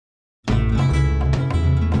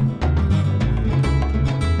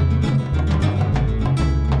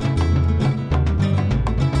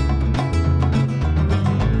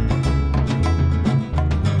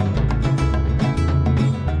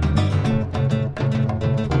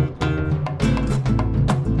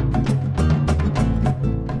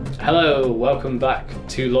Hello, welcome back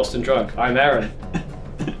to Lost and Drunk. I'm Aaron.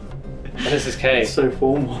 And this is Kay. It's so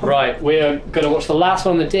formal. Right, we're going to watch the last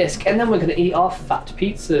one on the disc, and then we're going to eat our fat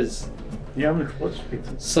pizzas. Yeah, I'm looking forward to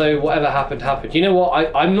pizza. So whatever happened, happened. You know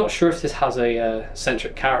what? I'm not sure if this has a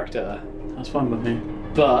centric character. That's fine with me.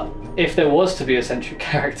 But if there was to be a centric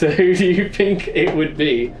character, who do you think it would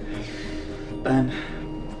be? Ben.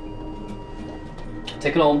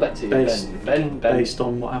 Take an old bet to you, Ben. Based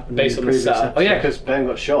on what happened Based in on the the previous setup. episode. Oh yeah, because Ben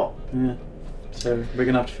got shot. Yeah. So we're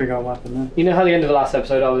going to have to figure out what happened then. You know how the end of the last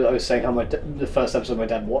episode I was saying how the first episode my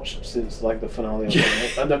dad watched since like the finale of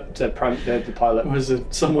the pilot. Was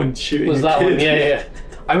it someone shooting Was a that kid? one? Yeah.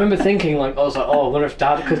 I remember thinking I was like, oh, I wonder if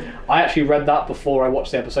Dad, because I actually read that before I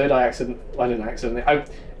watched the episode.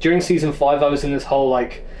 During season 5 I was in this whole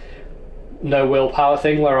like no willpower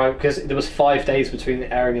thing where because there was 5 days between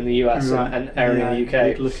the airing in the US and airing in the UK.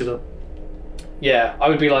 You'd look it up. Yeah, I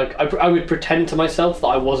would be like, I would pretend to myself that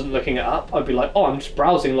I wasn't looking it up. I'd be like, oh, I'm just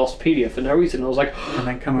browsing Lostpedia for no reason. And I was like, and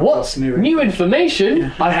then come what? across New information?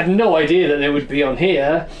 Yeah. I had no idea that they would be on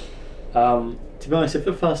here. To be honest, if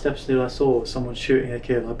the first episode I saw was someone shooting a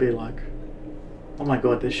kid, I'd be like, oh my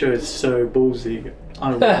god, this show is so ballsy.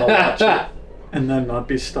 I will not watch it. And then I'd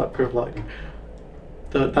be stuck with like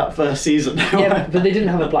that first season. Yeah, but they didn't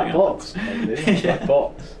have a black box. They didn't have a black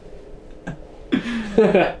box.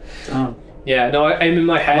 Damn. Yeah, no, I'm in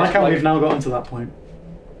my head. I like how we've now gotten to that point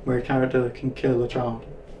where a character can kill a child.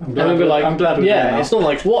 I'm glad we're yeah, it's not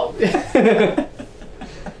like, what?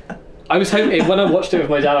 I was hoping, when I watched it with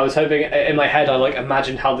my dad, I was hoping, in my head, I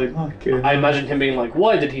imagined I imagined him being like,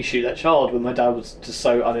 why did he shoot that child? When my dad was just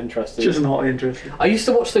so uninterested. Just not interested. I used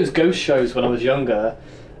to watch those ghost shows when I was younger,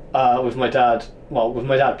 with my dad, with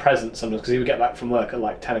my dad present sometimes, because he would get back from work at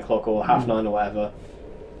like 10 o'clock or 9:30 or whatever.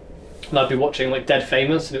 And I'd be watching like Dead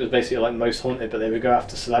Famous, and it was basically like Most Haunted, but they would go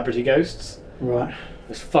after celebrity ghosts. Right. It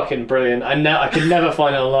was fucking brilliant. I could never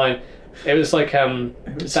find it online. It was like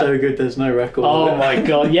it was so good. There's no record. Oh my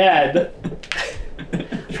god, yeah. I'm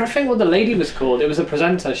trying to think what the lady was called. It was a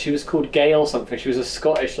presenter. She was called Gail something. She was a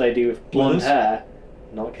Scottish lady with blonde hair.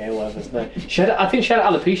 Not Gail Weathers, no. I think she had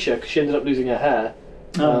alopecia because she ended up losing her hair.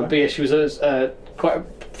 Right. But yeah, she was quite a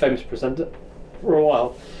famous presenter for a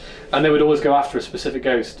while. And they would always go after a specific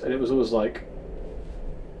ghost, and it was always like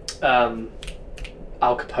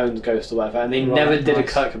Al Capone's ghost or whatever. And they never did a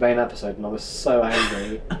Kurt Cobain episode, and I was so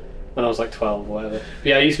angry when I was like 12 or whatever. But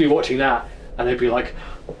yeah, I used to be watching that, and they'd be like,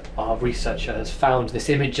 our researcher has found this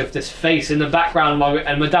image of this face in the background,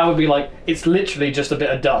 and my dad would be like, it's literally just a bit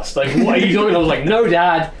of dust. Like, what are you doing? I was like, no,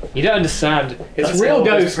 Dad, you don't understand. It's That's real Elvis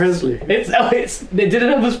ghosts. Presley. They did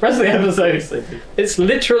an Elvis Presley episode. It's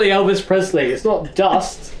literally Elvis Presley. It's not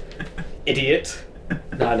dust. Idiot.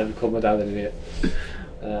 No, I never called my dad an idiot.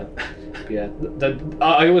 Yeah,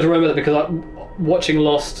 I always remember that because watching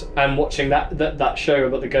Lost and watching that show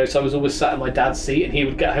about the ghosts, I was always sat in my dad's seat, and he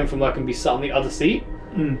would get home from work and be sat on the other seat.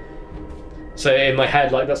 Mm. So in my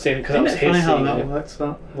head, like that scene, because that was his seat. How that works?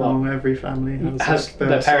 How every family has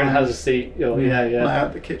their parent has a seat. Yeah. Like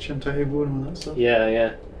at the kitchen table and all that stuff.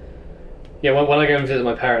 Yeah. When I go and visit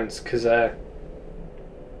my parents, because I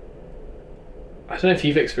don't know if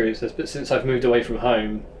you've experienced this, but since I've moved away from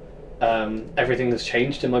home, everything has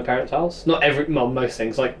changed in my parents' house. Not most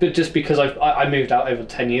things, but just because I moved out over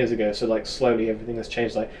 10 years ago, so like slowly everything has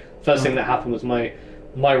changed. Like first thing that happened was my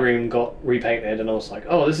room got repainted, and I was like,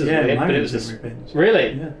 oh, this is weird. But it was just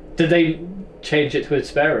really. Yeah. Did they change it to a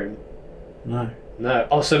spare room? No.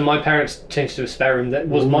 Oh, so my parents changed to a spare room that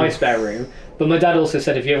was my spare room. But my dad also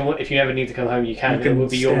said if you ever need to come home, you can. It will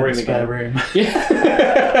be your room again. Room.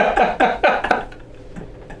 Yeah.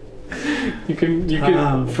 You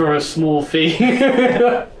can for a small fee.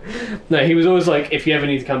 No, he was always like, if you ever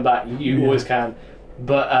need to come back, you always can.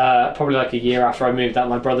 But probably like a year after I moved out,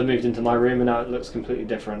 my brother moved into my room, and now it looks completely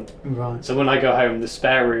different. Right. So when I go home, the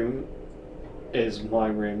spare room is my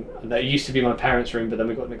room. That used to be my parents' room, but then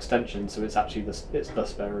we got an extension, so it's actually the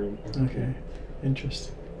spare room. Okay,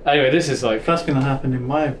 interesting. Anyway, this is like first thing that happened in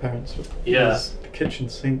my parents' was the kitchen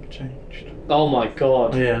sink changed. Oh my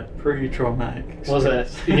god. Yeah, pretty traumatic experience. Was it?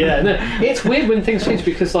 Yeah, no, it's weird when things change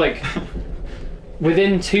because like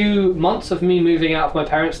within 2 months of me moving out of my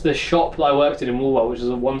parents, the shop that I worked in Woolwell, which is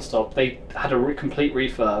a one-stop, they had a complete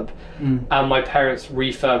refurb, and my parents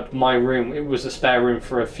refurbed my room. It was a spare room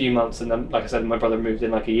for a few months, and then, like I said, my brother moved in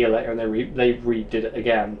like a year later, and they redid it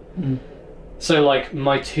again. So like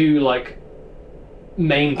my two like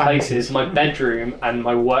main places, my bedroom and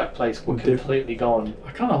my workplace, were completely gone.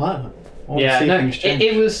 I kind of like that. Yeah, no,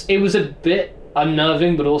 it was a bit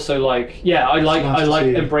unnerving, but also like I nice to like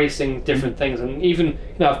see. embracing different things, and even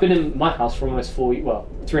I've been in my house for almost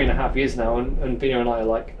 3.5 years now, and Bina and I are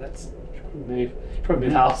like, let's probably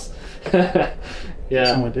move house. Yeah,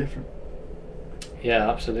 Somewhere different. yeah,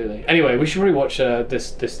 absolutely. Anyway, we should really watch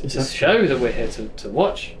this show that we're here to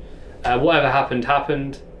watch. Whatever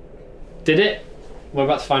happened. Did it? We're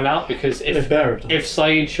about to find out, because if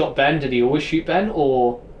Saeed shot Ben, did he always shoot Ben,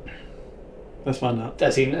 or Let's find out.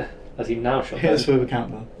 has he now shot Hit us Ben? with a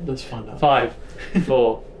countdown. Let's find out. 5,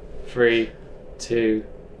 4, 3, 2,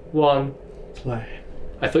 1. Play.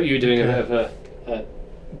 I thought you were doing a bit of a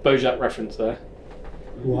BoJack reference there.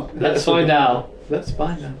 What? Let's find out. Let's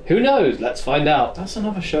find out. Who knows? Let's find out. That's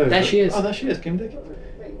another show. There she is. Oh, there she is, Kim Dick.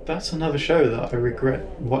 That's another show that I regret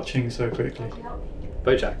watching so quickly.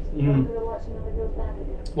 BoJack.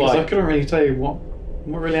 Because Why? I couldn't really tell you what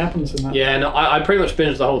really happens in that. Yeah, no, I pretty much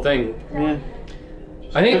binged the whole thing. Yeah.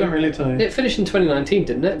 I think couldn't really tell you. it finished in 2019,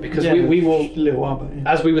 didn't it? Because Yeah, we were, a little while back.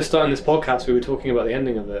 Yeah. as we were starting this podcast, we were talking about the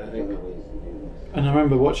ending of it, I think. And I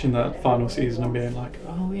remember watching that final season and being like,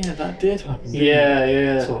 oh yeah, that did happen. didn't Yeah, it?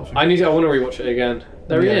 yeah. Sort of thing. I want to rewatch it again.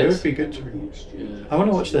 There Yeah, he it is. would be good to read. Yeah. I want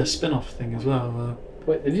to watch their spin-off thing as well.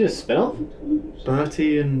 Wait, did you just spin off?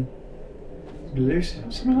 Bertie and Lucy,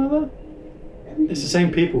 something like that. It's the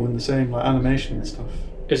same people and the same like animation and stuff.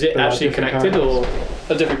 Is it But, like, actually different connected characters.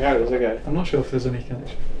 or different characters? Okay. I'm not sure if there's any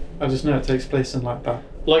connection. I just know it takes place in like that.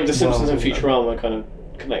 Like the Simpsons Well, and Futurama kind of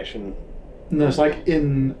connection. No, it's like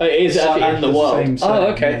in. Oh, it is it's actually like in the world. same Oh,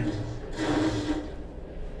 setting, okay. yeah.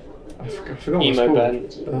 I forgot what Emo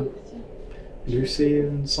it's called. Lucy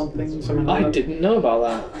and something like I that. didn't know about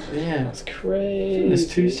that. Yeah. That's crazy. There's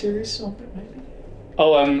 2 series something maybe.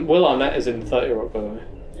 Oh, Will Arnett is in 30 Rock, by the way.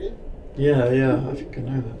 Yeah, I think I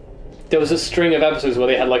know that. There was a string of episodes where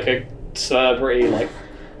they had like a celebrity,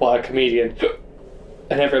 a comedian,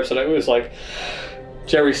 and every episode it was like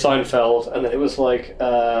Jerry Seinfeld, and then it was like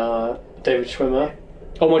David Schwimmer.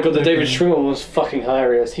 Oh my god, the David Schwimmer one was fucking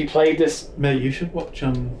hilarious. He played this. Mate, you should watch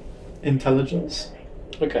Intelligence.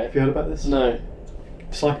 Okay. Have you heard about this? No.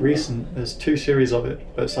 It's like recent. There's 2 series of it,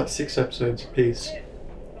 but it's like 6 episodes a piece.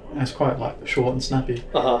 And it's quite like short and snappy.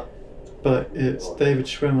 But it's David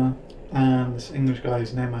Schwimmer and this English guy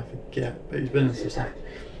whose name I forget, but he's been in some stuff.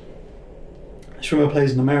 Schwimmer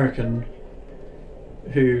plays an American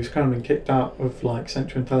who's kind of been kicked out of like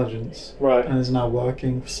Central Intelligence, Right. and is now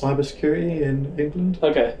working for cybersecurity in England.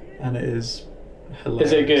 Okay. And it is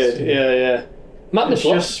hilarious. Is it good? Yeah. Matt It's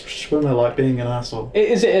LeBlanc. just Schwimmer like being an asshole.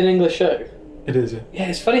 Is it an English show? It is. Yeah. Yeah,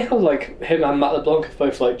 it's funny how like him and Matt LeBlanc have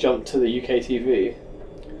both like jumped to the UK TV.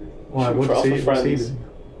 Why? For What's he Offer Friends. doing?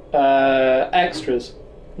 Extras.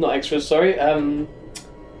 Not extras, sorry.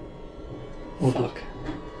 What Fuck.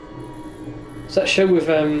 It's that show with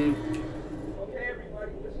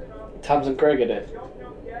Tamsin Gregg in it.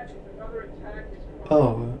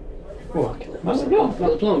 Oh, what? Matt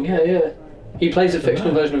LeBlanc, yeah. He plays a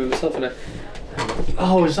fictional version of himself in it.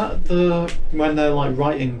 Oh, is that the when they're like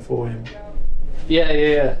writing for him? Yeah.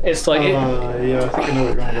 It's like Yeah, I think I know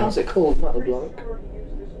what you're on how's about. it called, Matt LeBlanc?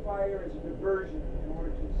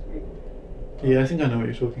 Yeah, I think I know what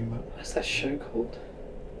you're talking about. What's that show called?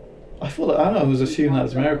 I thought that I was assuming that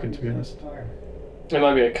was American, to be honest. It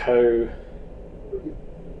might be a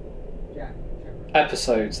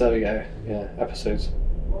episodes. There we go. Yeah, episodes.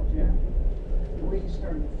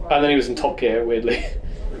 And then he was in Top Gear, weirdly.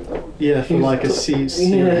 Yeah, for like a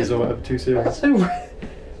series or whatever, 2 series.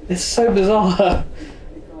 It's so bizarre.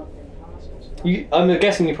 I'm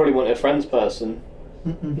guessing you probably want a Friends person.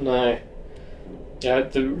 Mm-mm. No. Yeah,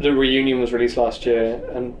 the reunion was released last year,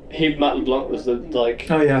 and Matt LeBlanc was the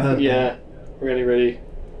Oh yeah, I heard. yeah, really, really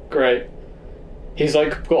great. He's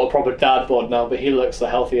like got a proper dad bod now, but he looks the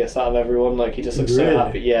healthiest out of everyone. Like he just looks so Really?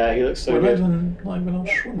 happy. Yeah, he looks so Not good. even on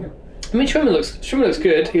Schwimmer. I mean, Schwimmer looks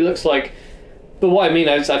good. He looks like, but what I mean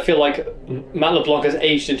is, I feel like Matt LeBlanc has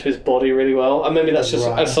aged into his body really well, and maybe that's just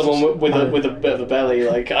Right, as someone that's just- with a bit of a belly.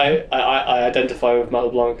 Like I identify with Matt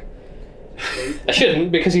LeBlanc. I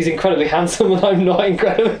shouldn't, because he's incredibly handsome and I'm not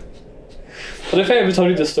incredible. I don't know if I ever told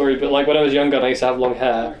you this story, but like when I was younger and I used to have long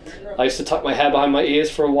hair, I used to tuck my hair behind my ears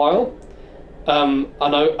for a while. And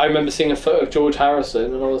I remember seeing a photo of George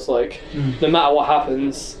Harrison, and I was like, no matter what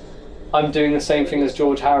happens, I'm doing the same thing as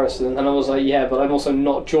George Harrison. And I was like, yeah, but I'm also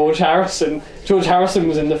not George Harrison. George Harrison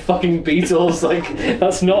was in the fucking Beatles. Like,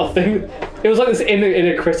 that's not a thing. It was like this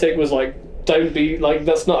inner critic was like, don't be, like,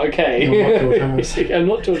 that's not okay. You're not George Harrison. I'm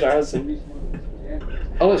not George Harrison.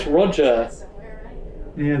 Oh, it's Roger.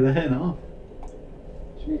 Yeah, they're hitting it off.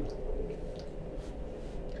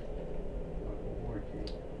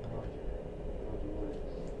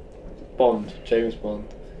 Bond, James Bond.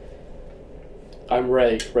 I'm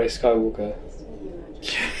Ray Skywalker.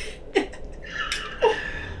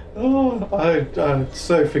 Oh, I'd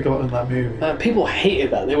so forgotten that movie. People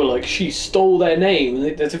hated that. They were like, she stole their name,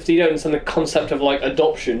 as if they don't understand the concept of like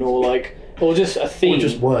adoption or just a theme, Or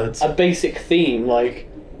just words. a basic theme. Like,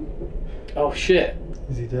 oh shit,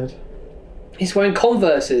 Is he dead? he's wearing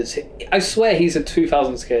Converses. I swear he's a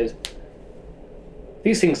 2000s kid.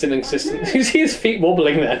 These things didn't exist. You see his feet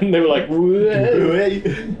wobbling then. They were like,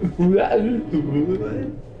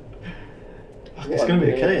 it's going to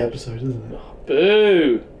be a K episode, isn't it?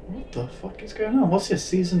 boo. What the fuck is going on? What's this,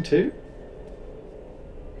 season 2?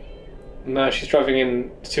 No, she's driving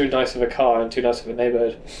in too nice of a car and too nice of a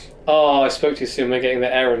neighbourhood. Oh, I spoke to you soon. We're getting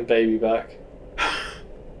the Aaron baby back.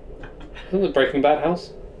 Isn't the Breaking Bad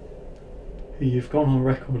house? Who you've gone on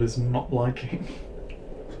record as not liking.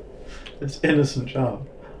 This innocent child.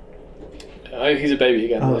 Oh, he's a baby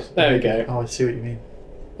again. Oh, There we go. Oh, I see what you mean.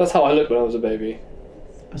 That's how I looked when I was a baby.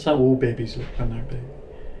 That's how all babies look when they're a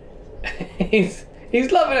baby. He's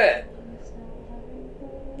loving it.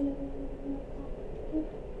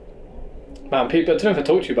 Man, people. I don't know if I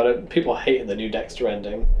talked to you about it. People hated the new Dexter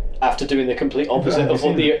ending after doing the complete opposite of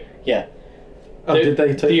what the Oh, did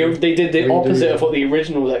they take they did the opposite it? of what the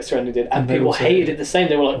original Dexter ending did, and they people also- hated it the same.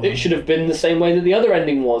 They were like, it should have been the same way that the other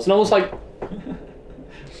ending was, and I was like,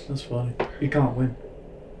 That's funny. You can't win.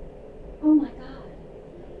 Oh my god.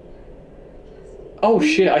 oh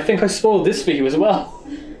shit, I think I spoiled this for you as well. I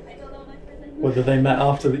don't know my friends. Whether they met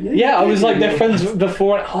after the... Yeah, I was like, they're friends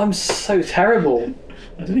before. Oh, I'm so terrible.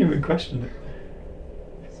 I didn't even question it.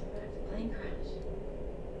 Plane crash.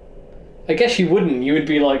 I guess you wouldn't. You would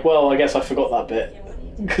be like, well, I guess I forgot that bit. Yeah, what do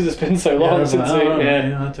you do? Because it's been so long Yeah, since I we...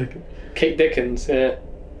 yeah, I'll take it. Kate Dickens, yeah.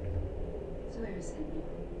 So where is it?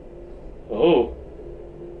 Oh.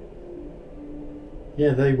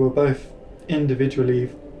 Yeah, they were both individually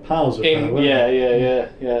pals with her, weren't Yeah, they?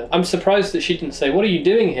 yeah. I'm surprised that she didn't say, what are you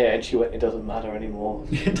doing here? And she went, it doesn't matter anymore.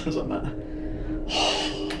 It doesn't matter.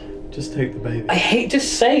 Just take the baby. I hate,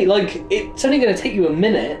 just say, like, it's only going to take you a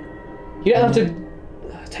minute. You don't have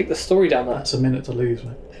to take the story down that. That's a minute to lose,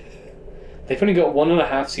 mate. They've only got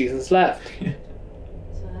 1.5 seasons left. So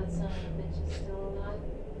that son of a bitch is still alive?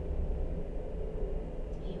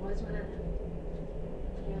 He was one of them.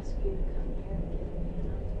 He asked you to come here and give me an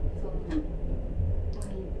answer.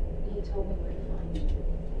 He told me where to find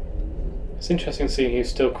you. It's interesting seeing who's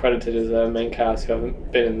still credited as a main cast who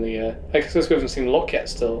haven't been in the... I guess we haven't seen Locke yet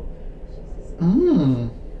still. Mmm.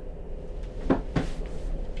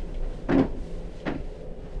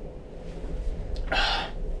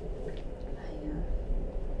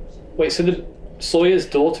 Wait, so the Sawyer's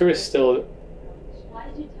daughter is still Why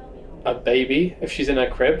did you tell me all a baby if she's in her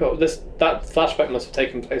crib? Or that flashback must have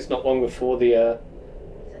taken place not long before the...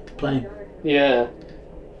 that? Plane. Yeah.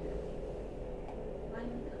 Why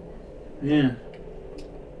didn't you come back? Yeah.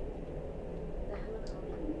 The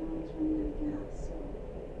helicopter and the was running out of gas, so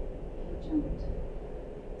he jumped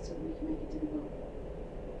so we can make it to the boat.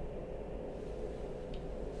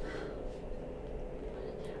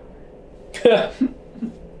 What a coward.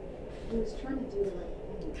 He was trying to do the right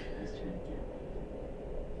thing. He was trying to get me.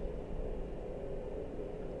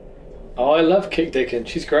 Oh, I love Kate Dickens.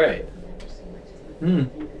 She's great. I've never so much as my Hmm.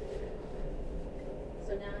 finger.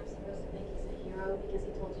 So now I'm supposed to think he's a hero because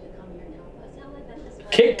he told you to come here and help us. How like that this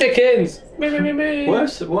Kate Dickens! Me. What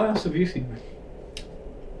else have you seen, mate?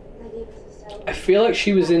 I feel like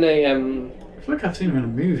she was in a... I feel like I've seen her in a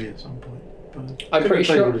movie at some point. But I'm I pretty couldn't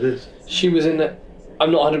tell you sure what it is. she was in the...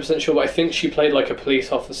 I'm not 100% sure, but I think she played like a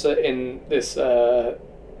police officer in this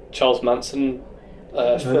Charles Manson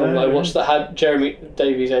film I watched that had Jeremy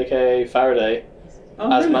Davies, a.k.a. Faraday,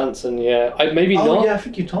 Oh, as really? Manson, yeah. Maybe Oh, not. yeah, I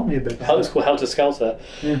think you told me a bit about It was it. called Helter Skelter.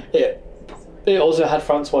 Yeah. It also had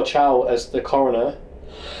Francois Chow as the coroner.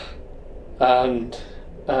 And...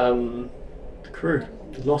 The crew.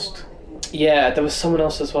 The Lost. yeah, there was someone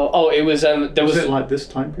else as well. Oh, it was... there Was was it like this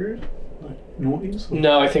time period? Like noughties? Or-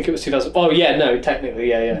 No, I think it was 2000. Oh yeah, no, technically,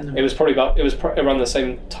 yeah. No. It was probably around the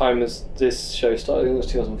same time as this show started. I think it was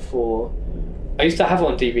 2004. I used to have it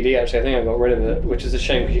on DVD actually. I think I got rid of it, which is a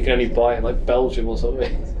shame because you can only buy it in like Belgium or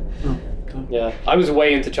something. Oh, okay. Yeah, I was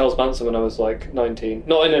way into Charles Manson when I was like 19.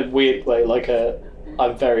 Not in a weird way, like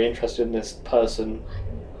I'm very interested in this person.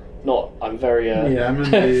 Not I'm very. Yeah, I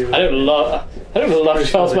remember you- I don't love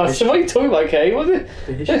Charles Manson. What are you talking about, Kay? What is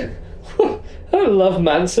The it? history. I don't love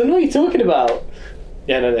Manson. What are you talking about?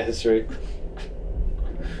 Yeah, no, the history.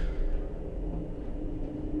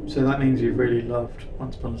 So that means you really loved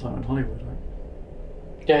Once Upon a Time in Hollywood, right?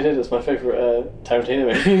 Yeah, I did. It's my favourite Tarantino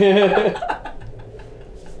movie.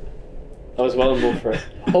 I was well on board for it.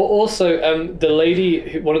 Also, the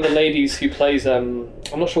lady, one of the ladies who plays, I'm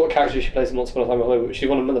not sure what character she plays in Once Upon a Time in Hollywood, but she's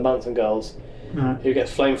one of the Manson girls who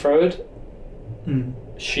gets flamethrowered. Mm.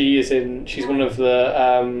 She's one of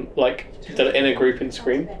the the inner group in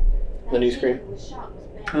Scream, the new Scream.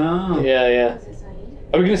 Oh. Yeah.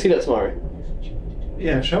 Are we going to see that tomorrow?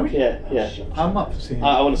 Yeah, shall we? Yeah. I'm up for seeing it.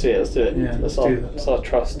 I want to see it. Let's do it. Yeah, That's let's our, do that. that's our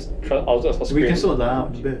trust. That's our We can Scream. sort that out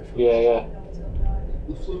in a bit. Yeah.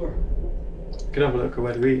 Could have a look at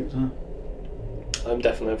where to eat, huh? I'm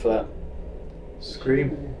definitely up for that.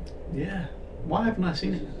 Scream. Yeah. Why haven't I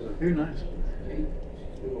seen it? Who knows?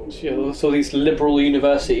 So all these liberal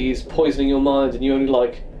universities poisoning your mind, and you only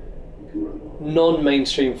like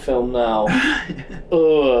non-mainstream film now.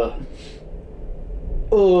 Ugh.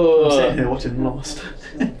 I'm sitting here watching Lost.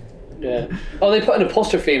 Yeah. Oh, they put an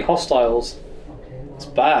apostrophe in Hostiles. It's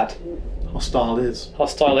bad. Hostile is.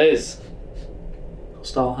 Hostile is.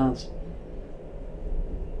 Hostile has.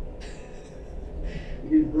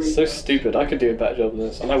 So stupid. I could do a better job than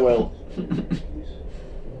this, and I will.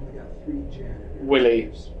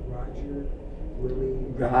 Willie.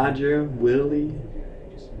 Roger, Willie.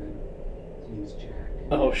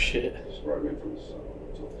 Oh shit.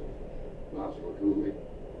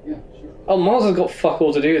 Oh, Miles has got fuck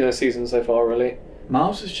all to do in this season so far, really.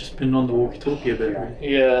 Miles has just been on the walkie-talkie a bit,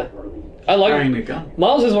 really. Yeah. I Carrying like a gun.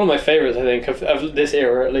 Miles is one of my favourites, I think, of this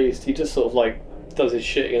era at least. He just sort of like does his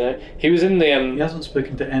shit, you know. He was in the He hasn't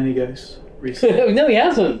spoken to any ghosts recently. No, he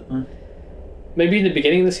hasn't. No. Maybe in the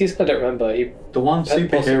beginning of the season, I don't remember. The one Possibly.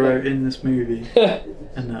 superhero in this movie,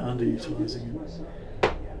 and they're underutilising him.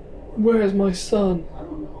 Where is my son?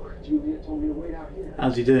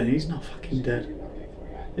 How's he doing? He's not fucking dead.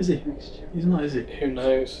 Is he? He's not, is he? Who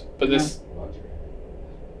knows? But this...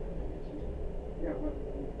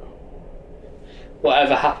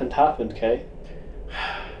 Whatever happened, Kay.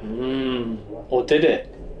 Or did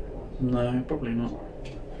it? No, probably not.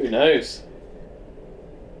 Who knows?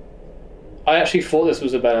 I actually thought this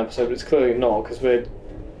was a bad episode, but it's clearly not, because we're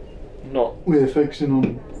not... We're focusing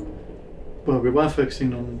on... Well, we were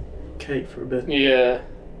focusing on Kate for a bit. Yeah.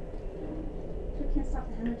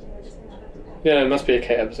 Yeah, no, it must be a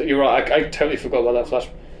Kate episode. You're right, I totally forgot about that flash.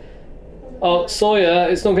 Oh, Sawyer,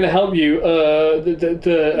 it's not going to help you.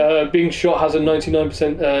 The being shot has a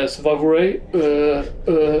 99% survival rate.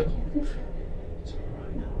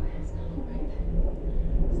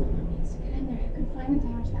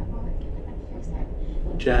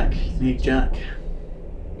 Jack. You need Jack.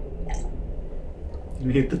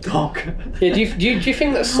 You need the dog. Yeah, do you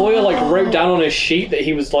think that Sawyer like wrote down on his sheet that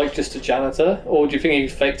he was like just a janitor, or do you think he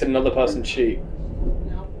faked another person's sheet?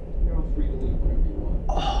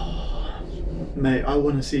 Mate, I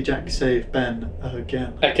want to see Jack save Ben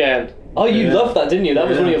again. Again. Oh, you Yeah. loved that, didn't you? That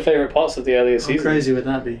was one of Yeah. your favourite parts of the earlier How season. crazy would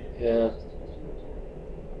that be? Yeah.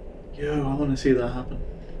 Yo, I want to see that happen.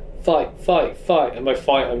 Fight. And by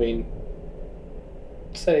fight, I mean...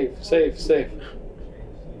 Save.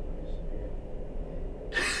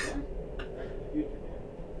 We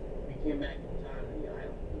came back in time to the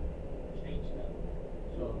island, changed up.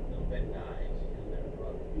 So little Ben dies, he'll never grow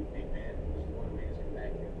up to be a big man. It was the one who made us come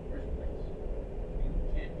back here in the first place.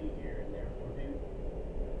 We can't be here and therefore, dude,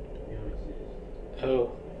 we don't exist.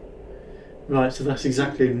 Oh. Right, so that's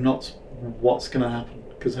exactly not what's going to happen,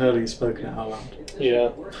 because Hurley's spoken it out loud. Yeah.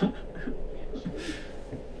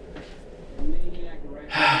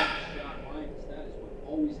 That is what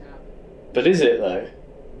always happens. But is it though?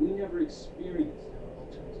 We never experienced how it all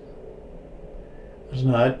turns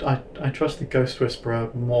out. I don't know, I trust the Ghost Whisperer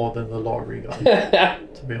more than the lottery guy,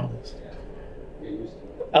 to be honest. Get used to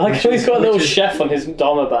it. I like how he's got a little Which is- chef on his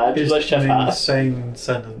Dharma badge, It's like chef an hat. insane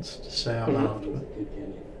sentence to say out loud, but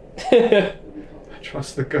More I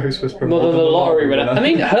trust the Ghost Whisperer than the lottery winner. winner. I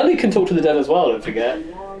mean, Hurley can talk to the dead as well, don't forget.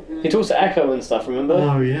 He talks to Echo and stuff, remember?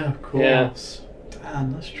 Oh yeah, of course. Yeah.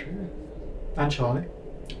 Damn, that's true. And Charlie.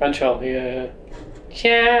 And Charlie, yeah.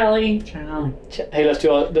 Charlie. Charlie. Hey, let's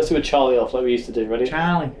do a Charlie off like we used to do. Ready?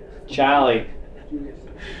 Charlie. Charlie.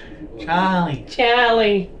 Charlie.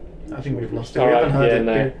 Charlie. I think we've lost it. All We right, haven't heard yeah, it.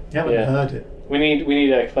 no. We haven't Yeah. heard it. We need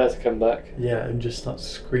Claire to come back. Yeah, and just start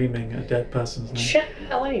screaming a dead person's name.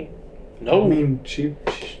 Charlie. No. I mean, she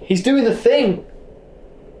He's doing the thing.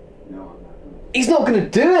 No, I'm not gonna. He's not gonna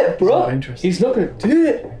do it, bro. not interested. He's not gonna do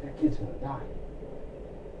it. That kid's gonna die.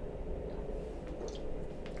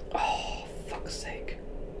 Oh, fuck's sake.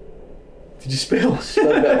 Did you spill?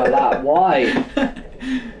 Spilled a bit of my lap. Why?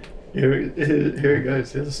 Here it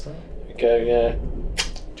goes. Here's a start. Go, yeah.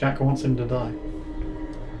 Jack wants him to die.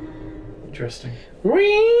 Interesting.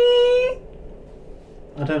 Ring.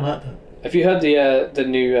 I don't like that. Have you heard the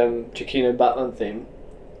new Giacchino Batman theme?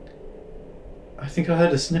 I think I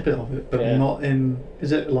heard a snippet of it, but Yeah. not in.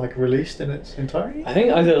 Is it like released in its entirety? I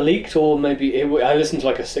think either leaked or maybe I listened to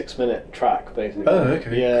like a 6-minute track basically. Oh,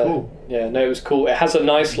 okay, Yeah. cool. Yeah, no, it was cool. It has a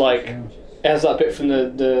nice like. It has that bit from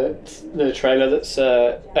the trailer that's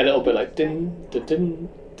a little bit like din da din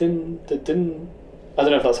din da din. I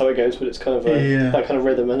don't know if that's how it goes, but it's kind of that kind of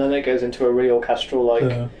rhythm, and then it goes into a really orchestral like.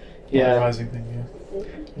 The rising thing,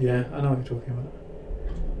 yeah. I know what you're talking about.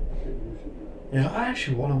 Yeah, I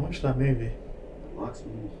actually want to watch that movie.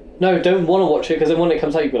 No, don't want to watch it because then when it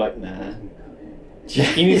comes out, you'll be like, nah.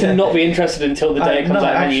 You need to not be interested until the day it comes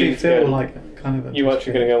out. I and you actually need to go. feel like kind of. You're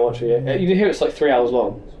actually going to go watch it. Yeah. You hear it's like 3 hours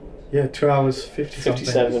long. Yeah, 2 hours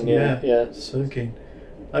 57. Yeah. So keen.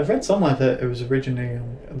 I've read somewhere that it was originally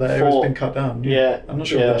that it was been cut down. Yeah. I'm not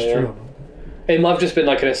sure if that's true or not. It might have just been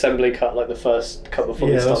like an assembly cut, like the first cut before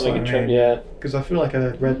they start making trim. Yeah. Because I feel like I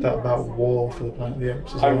read that about War for the Planet of the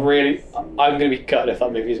Apes as well. I'm going to be gutted if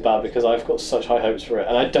that movie's bad because I've got such high hopes for it,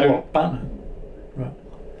 and I don't. What, Batman? Right.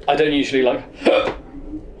 I don't usually like.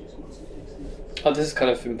 Oh, this is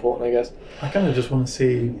kind of important, I guess. I kind of just want to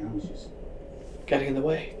see. Getting in the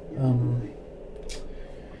way.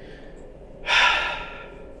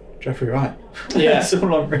 Jeffrey Wright. Yeah. That's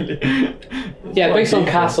all I'm really. Yeah, based on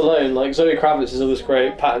cast alone, like Zoe Kravitz is always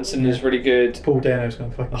great. Pattinson is really good. Paul Dano's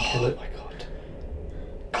gonna fucking kill it. Oh my god.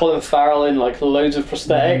 Colin Farrell in like loads of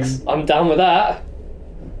prosthetics. I'm down with that.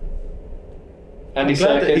 Andy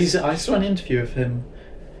Serkis. I saw an interview of him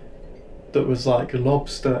that was like a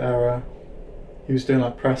Lobster era. He was doing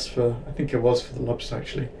like press for, I think it was for the Lobster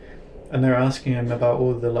actually, and they were asking him about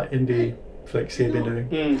all the like indie flicks he had been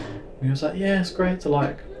doing. And he was like, yeah, it's great to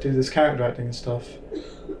like do this character acting and stuff,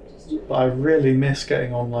 but I really miss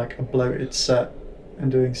getting on like a bloated set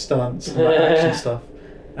and doing stunts and like action stuff.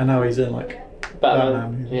 And now he's in like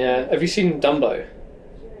Batman. Yeah. Have you seen Dumbo?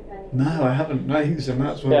 No, I haven't. No, he was in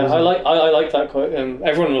that as well. Yeah, I like that quote.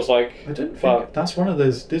 Everyone was like, I don't think that's one of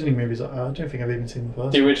those Disney movies. I don't think I've even seen the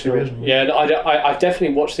first. The original. Yeah, no, I've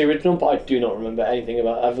definitely watched the original, but I do not remember anything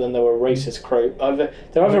about it other than there were racist crows.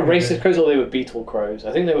 They're either racist crows or they were beetle crows.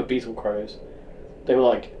 I think they were beetle crows. They were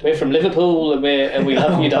like, we're from Liverpool and we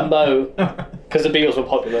love you, Dumbo, because the Beatles were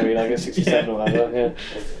popular in like '67 or whatever. Yeah,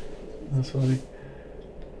 that's funny.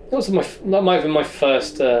 That might have been my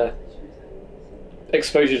first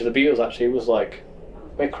exposure to the Beatles. Actually, it was like,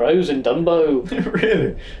 we're crows in Dumbo.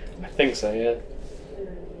 Really? I think so. Yeah.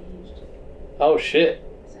 Oh shit.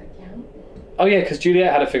 Oh yeah, because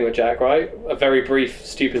Juliet had a thing with Jack, right? A very brief,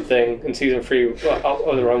 stupid thing in season 3 of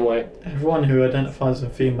The Runway. Everyone who identifies as a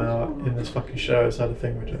female in this fucking show has had a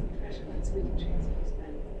thing with Jack.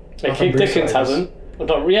 Yeah, Kate Dickens hasn't.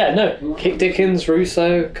 No. Kate Dickens,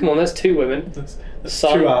 Russo. Come on, there's 2 women. That's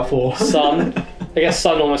Son, 2 out of 4. Son. I guess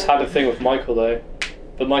Son almost had a thing with Michael though,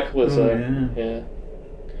 but Michael was yeah.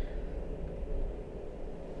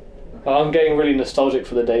 I'm getting really nostalgic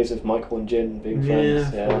for the days of Michael and Jin being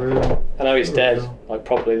friends. Yeah, for real. I know he's For dead, real. like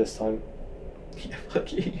properly this time. Yeah,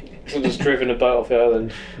 fuck you. He's just driven a boat off the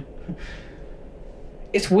island.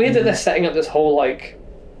 It's weird that they're setting up this whole like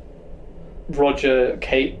Roger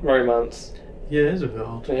Kate romance. Yeah, it is a bit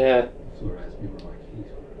odd. Yeah. Flora asked me where my keys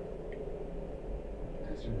were.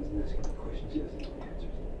 Asked her and asking me questions, she doesn't know the answers.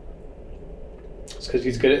 It's because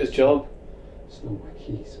he's good at his job. Stole my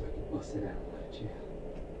keys so I could bust it out and let jail.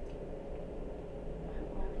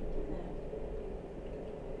 Why would he do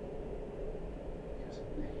Because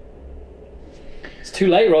of me. It's too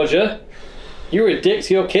late, Roger. You were a dick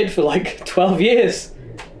to your kid for like 12 years.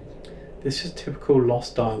 This is typical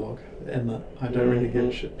Lost dialogue in that I don't really give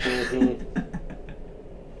a shit.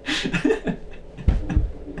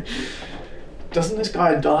 Doesn't this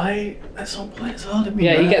guy die at some point as well?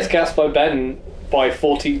 Yeah, he gets gassed by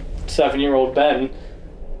 47-year-old Ben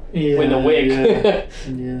in a wig. Yeah.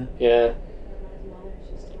 Yeah. Yeah.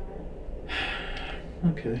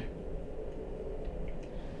 Okay.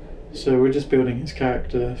 So we're just building his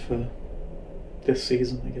character for this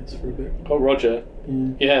season, I guess, for a bit. Oh, Roger.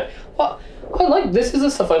 Yeah. Yeah. Well, I like this is the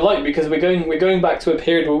stuff I like because we're going back to a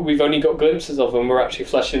period where we've only got glimpses of and we're actually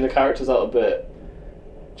fleshing the characters out a bit.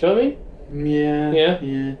 Do you know what I mean? Yeah. Yeah?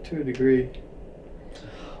 Yeah, to a degree.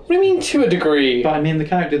 What do you mean to a degree? But I mean, the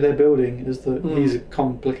character they're building is that he's a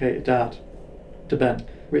complicated dad to Ben,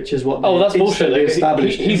 which is what. Oh, that's bullshit. Like,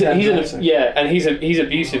 Established. He's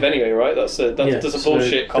abusive anyway, right? That's a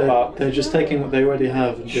bullshit cop out. They're just taking what they already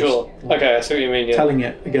have. And Sure. Just, like, Okay, I see what you mean. Yeah. telling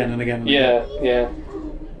it again and again. And Yeah. again, Yeah.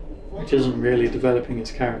 which isn't really developing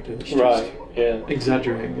his character. It's Right. just Yeah.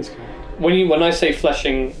 exaggerating his character. When I say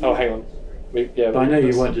fleshing, oh, hang on. But I know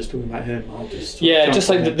you weren't just talking about him. I just Yeah, jumped just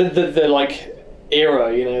like on the like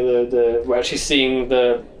era, you know, the we're actually seeing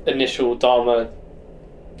the initial Dharma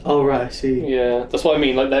Oh right, I see. Yeah, that's what I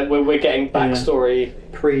mean. Like we're getting backstory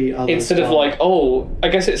Pre other instead of stuff. like, oh, I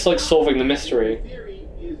guess it's like solving the mystery. Theory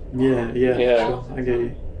is Yeah, yeah, Yeah. sure. I get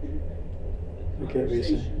you. I get what you're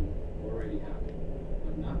saying. Conversation already happened,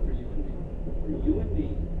 but not for you and me. For you and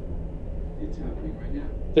me, it's happening right now.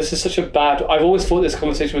 This is such a bad. I've always thought this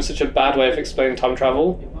conversation was such a bad way of explaining time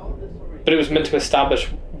travel, if all this already. but it was meant to establish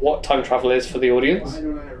what time travel is for the audience. Why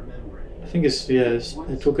don't I remember it? I think it's they're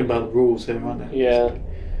talking about the rules here, aren't they? Yeah.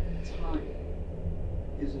 Time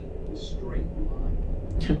isn't a straight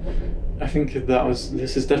line. I think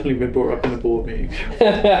this has definitely been brought up in the board meeting.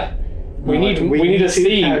 we Like, need we need a two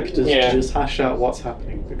scene. characters Yeah. to just hash out what's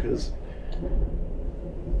happening because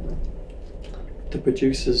the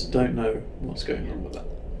producers don't know what's going on with that.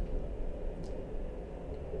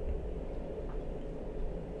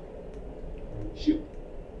 Shoot,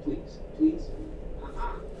 please, please.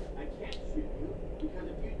 I can't shoot you because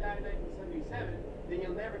if you die in 1977, then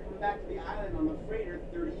you'll never come back to the island on the freighter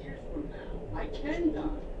 30 years from now. I can die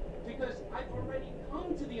because I've already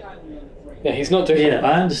come to the island on the freighter. Yeah, he's not doing. Yeah,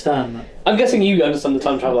 I understand that. I'm guessing you understand the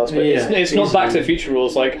time travel aspect. Yeah, it's not Back to the easily. Future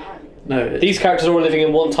rules. Like No, these characters are all living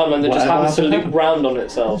in one timeline that just Whatever happens to loop happened. round on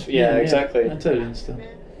itself. Yeah, exactly. I totally understand.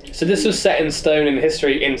 So this was set in stone in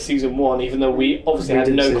history in season 1, even though we obviously We had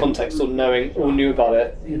didn't see no it. context or knew about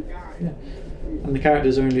it. Yeah. And the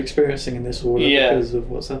characters are only experiencing in this order Yeah. because of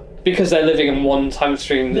what's happening. Because they're living in one time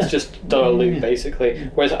stream that's Yeah. just done a loop, Yeah. basically.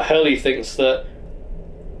 Whereas Hurley thinks that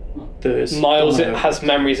There's Miles Domino, has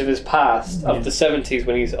memories of his past, of Yeah. the 70s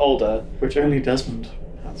when he's older. which only Desmond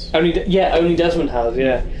has. Only Desmond has,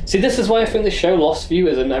 yeah. See, this is why I think the show lost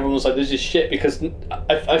viewers and everyone was like, this is shit, because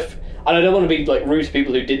and I don't want to be like rude to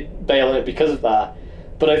people who did bail on it because of that,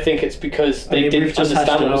 but I think it's because they we've didn't just hashed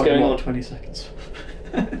understand it what was out in, going on. 20 seconds.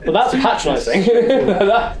 Well, that's patronising.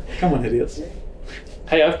 Come on, idiots.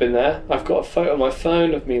 Hey, I've been there. I've got a photo on my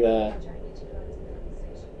phone of me there.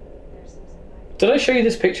 Did I show you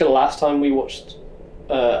this picture last time we watched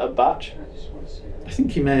a batch? I just want to say I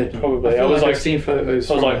think you may have done. Probably. I, feel I was like like- I've seen photos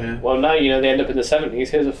I was from like, here. well, now you know they end up in the 70s.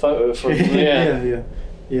 Here's a photo from. Yeah.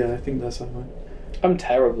 Yeah, I think that's how right. I'm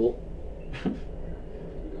terrible.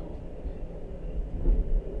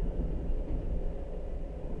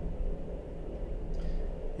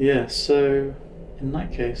 Yeah, so in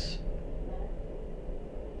that case,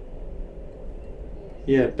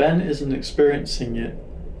 yeah, Ben isn't experiencing it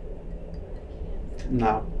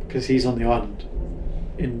now because he's on the island.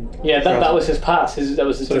 Yeah, that was his past. That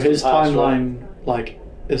was his So distant his past, right? timeline, like,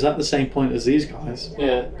 is at the same point as these guys,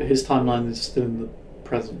 Yeah, but his timeline is still in the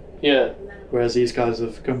present, yeah, whereas these guys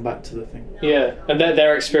have gone back to the thing. yeah. And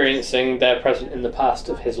they're experiencing their present in the past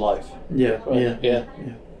of his life. Yeah, Right, yeah.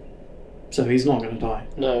 So he's not going to die.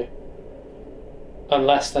 No.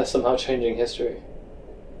 Unless they're somehow changing history.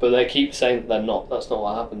 But they keep saying that they're not. That's not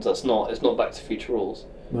what happens. It's not Back to the Future rules.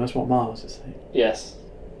 Well, that's what Miles is saying. Yes.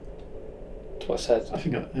 That's what I said. I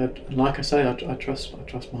think, like I say, I trust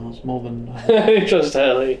Miles more than. Trust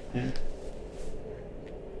Hurley. Yeah.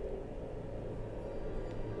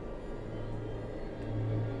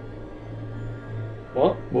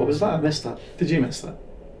 What? What was that? I missed that. Did you miss that?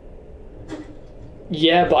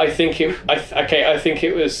 Yeah, but I think I think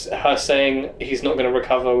it was her saying he's not going to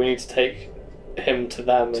recover. We need to take him to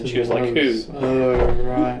them, and she was like, "Who?" Oh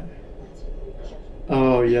right.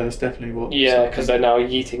 Oh yeah, that's definitely what. Yeah, because they're now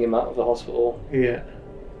yeeting him out of the hospital. Yeah.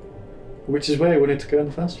 Which is where he wanted to go in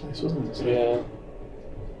the first place, wasn't it? So, Yeah.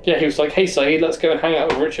 Yeah, he was like, "Hey, Saeed, let's go and hang out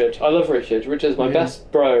with Richard. I love Richard. Richard's my Yeah. best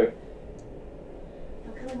bro."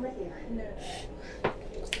 I'm coming with you.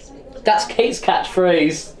 That's Kate's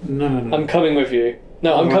catchphrase. No. I'm coming with you.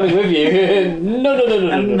 No, I'm Oh, coming with you. No.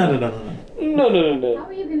 No. No. How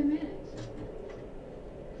are you gonna manage?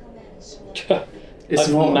 It's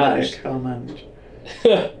I've not managed. automatic. I'll manage.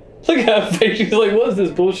 Look at her face. She's like, "What is this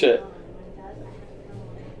bullshit?"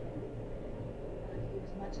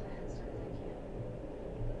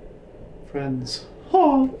 Friends.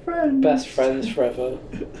 Oh, friends. Best friends forever.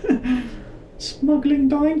 Smuggling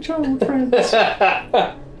dying child friends.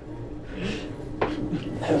 That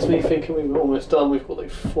was me thinking we were almost done. We've got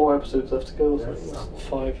like 4 episodes left to go. Or something.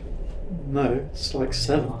 5. No, it's like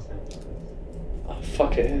 7. Oh,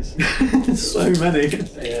 fuck, it is. So many.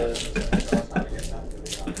 Yeah.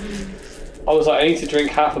 I was like, I need to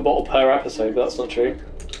drink half a bottle per episode, but that's not true.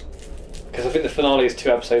 Because I think the finale is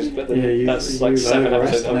 2 episodes, but then Yeah, that's like 7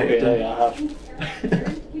 episodes. overestimated Yeah, I have.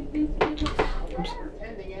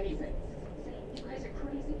 Pretending anything.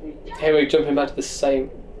 Hey, we're jumping back to the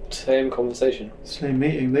same conversation. Same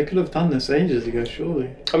meeting. They could have done this ages ago, surely.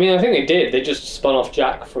 I mean, I think they did. They just spun off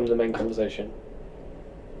Jack from the main conversation.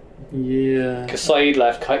 Yeah. Because Saeed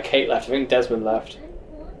left, Kate left, I think Desmond left.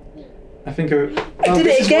 I think. I did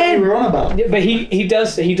it again! We were on about. Yeah, but he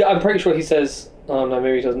does. I'm pretty sure he says. Oh no,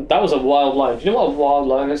 maybe he doesn't. That was a wild line. Do you know what a wild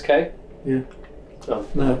line is, Kay? Yeah. Oh.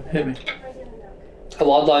 No, hit me. A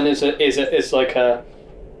wild line is like a.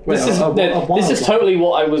 Wait, this is totally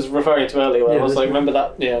what I was referring to earlier. Where I was like, remember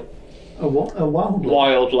that? Yeah. A what? A wild line?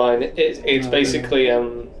 Wild line. It's basically a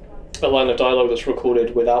line of dialogue that's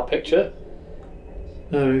recorded without picture.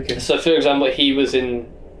 Oh, okay. So, for example, he was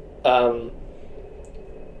in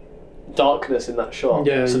darkness in that shot.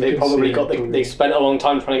 Yeah, so they probably they spent a long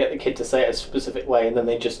time trying to get the kid to say it a specific way, and then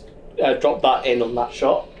they just dropped that in on that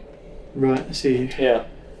shot. Right, I see. Yeah.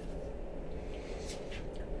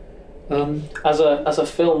 As a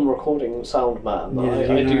film recording sound man,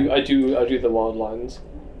 Yeah, I do the wild lines.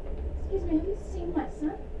 Excuse me, have you seen my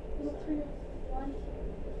son? He looks really funny.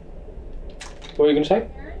 What were you going to say?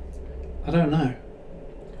 I don't know.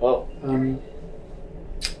 Oh.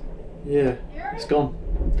 Yeah, it's gone.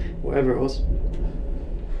 Whatever it was.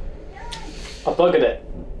 I buggered it.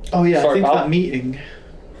 Oh yeah, Sorry, I think pal. that meeting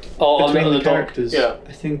Between between the dog- characters. Yeah.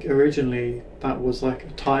 I think originally that was like a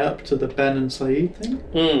tie-up to the Ben and Saeed thing.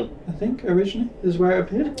 I think originally is where it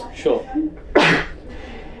appeared. Sure.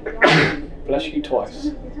 Bless you twice.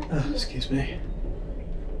 Oh, excuse me.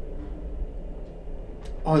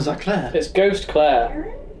 Oh, is that Claire? It's Ghost Claire.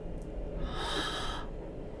 Aaron?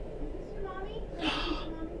 Mommy?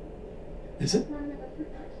 Is it? Mommy,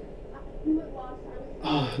 you were lost.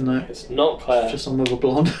 Oh no, It's not Claire. it's just some other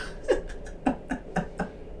blonde. Thank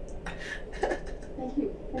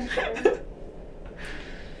you. Thank you, Aaron.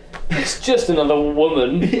 It's just another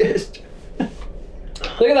woman. Yes.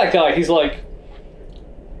 Look at that guy. He's like.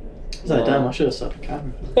 It's like, damn, I should have set the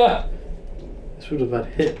camera for this. This would have had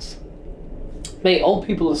hits. Mate, old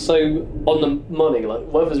people are so on the money. Like,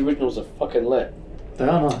 Werther's originals are fucking lit. They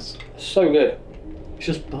are nice. So good. It's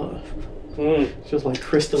just butter. Mm. It's just like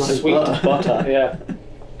crystallized Sweet butter. butter, yeah.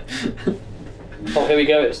 Oh, here we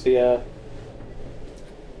go. It's the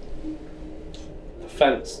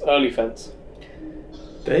fence, early fence.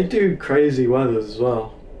 They do crazy weathers as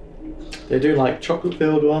well. They do like chocolate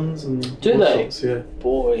filled ones and Do all they? sorts, yeah.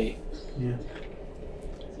 Boy. Yeah.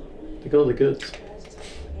 They got the goods.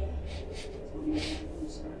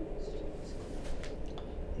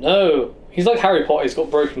 No. He's like Harry Potter. He's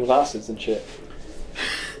got broken glasses and shit.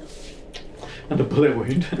 And a bullet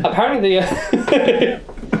wound. Apparently the...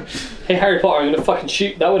 Hey, Harry Potter, I'm going to fucking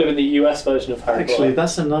shoot. That would have been the US version of Harry Actually, Potter.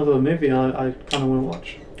 that's another movie I kind of want to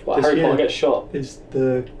watch. What, this Harry year. Potter gets shot? Is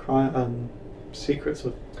the Secrets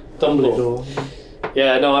of Dumbledore.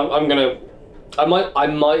 Yeah, no, I'm gonna. I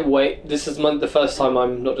might wait. This is the first time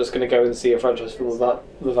I'm not just gonna go and see a franchise film without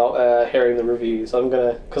hearing the reviews. I'm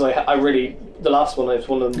gonna, because I really, the last one was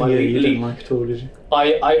one of my you didn't like it all, did you?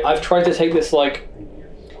 I've tried to take this like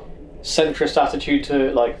centrist attitude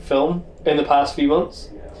to like film in the past few months.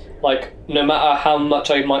 Like, no matter how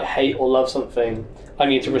much I might hate or love something, I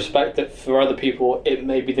need to respect that for other people it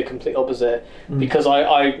may be the complete opposite. Because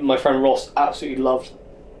my friend Ross absolutely loved.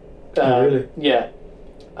 Oh, really? Yeah.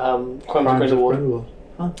 Crimes of Grindelwald.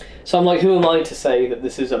 Huh. So I'm like, who am I to say that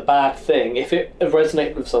this is a bad thing? If it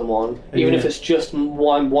resonates with someone, even if it's just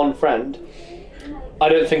one friend, I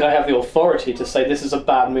don't think I have the authority to say this is a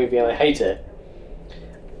bad movie and I hate it.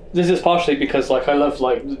 This is partially because like I love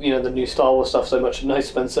like the new Star Wars stuff so much, and I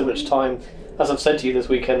spend so much time, as I've said to you this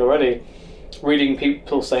weekend already, reading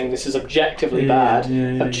people saying this is objectively bad,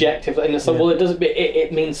 objectively, and it's like, well, it doesn't.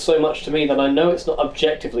 It means so much to me that I know it's not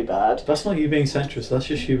objectively bad. That's not you being centrist. That's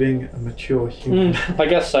just you being a mature human. I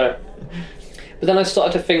guess so. But then I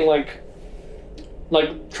started to think like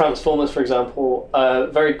Transformers, for example,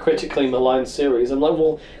 very critically maligned series. I'm like,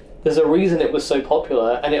 well, there's a reason it was so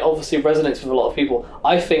popular, and it obviously resonates with a lot of people.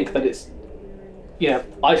 I think that it's.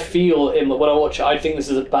 I feel when I watch it, I think this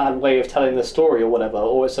is a bad way of telling the story or whatever,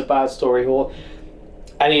 or it's a bad story or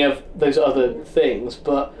any of those other things,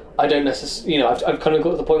 but I don't necessarily, I've kind of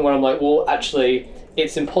got to the point where I'm like, well, actually,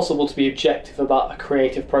 it's impossible to be objective about a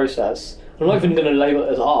creative process. I'm not even going to label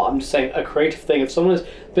it as art, I'm just saying a creative thing. If someone has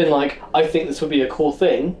been like, I think this would be a cool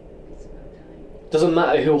thing, doesn't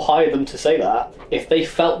matter who hired them to say that, if they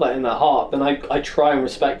felt that in their heart, then I try and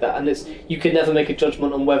respect that, and you can never make a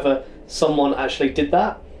judgment on whether someone actually did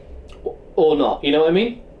that or not, you know what I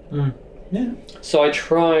mean? Yeah. So I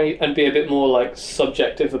try and be a bit more like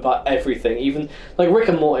subjective about everything, even like Rick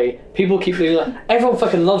and Morty. People keep being like, everyone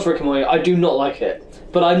fucking loves Rick and Morty. I do not like it,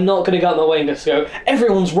 but I'm not going to go out my way and just go,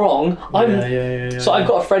 everyone's wrong. So I've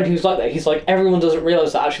got a friend who's like that. He's like, everyone doesn't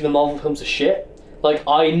realise that actually the Marvel films are shit. Like,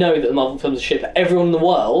 I know that the Marvel films are shit, but everyone in the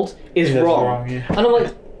world is wrong. Yeah. And I'm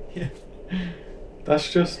like,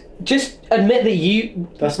 That's just. Just admit that you.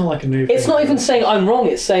 That's not like a new. It's thing. not even saying I'm wrong.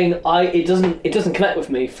 It's saying it doesn't connect with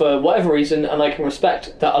me for whatever reason, and I can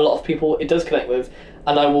respect that a lot of people it does connect with,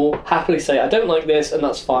 and I will happily say I don't like this, and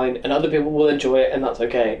that's fine, and other people will enjoy it, and that's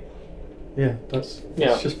okay. Yeah, that's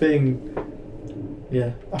Yeah. it's just being.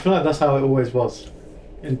 Yeah, I feel like that's how it always was,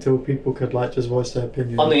 until people could like just voice their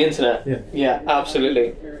opinion On the internet. Yeah. Yeah,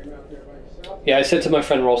 absolutely. Yeah, I said to my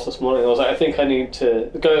friend Ross this morning, I was like, I think I need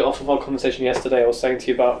to go off of our conversation yesterday. I was saying to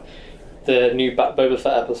you about the new Boba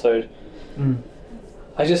Fett episode. Mm.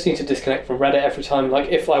 I just need to disconnect from Reddit every time. Like,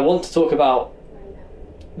 if I want to talk about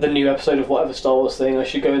the new episode of whatever Star Wars thing, I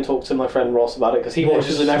should go and talk to my friend Ross about it because he Yeah,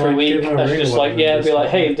 watches just it every like, week. give him a I should ring just or like, whatever, yeah, just be like,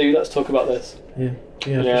 like- hey, dude, let's talk about this. Yeah,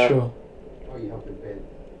 Yeah. for sure. Oh, you helped in bed.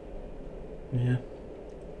 Yeah.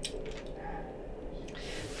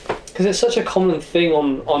 Because it's such a common thing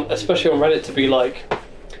on especially on Reddit to be like,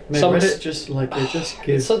 Mate, Reddit just like it just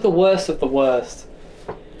gives it's like the worst of the worst.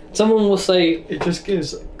 Someone will say, it just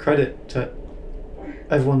gives credit to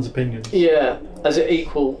everyone's opinions. yeah, as it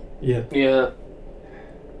equal. Yeah. Yeah.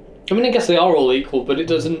 I mean, I guess they are all equal, but it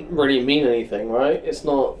doesn't really mean anything, right? It's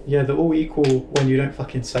not. Yeah, they're all equal when you don't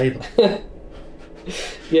fucking say them.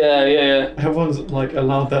 Yeah. Everyone's like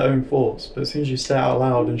allowed their own thoughts, but as soon as you say it out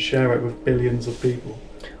loud and share it with billions of people.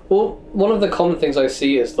 Well, one of the common things I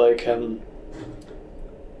see is like,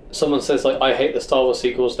 someone says like, I hate the Star Wars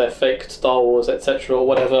sequels, they're fake Star Wars, etc. or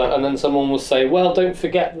whatever, and then someone will say, well, don't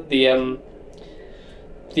forget that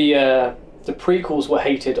the prequels were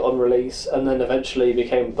hated on release and then eventually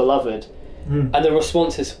became beloved. Mm. And the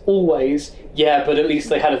response is always, yeah, but at least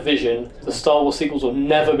they had a vision. The Star Wars sequels will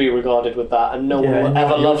never be regarded with that, and no one will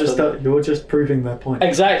ever love them. You're just proving their point.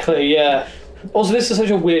 Exactly, yeah. Also, this is such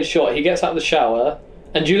a weird shot. He gets out of the shower,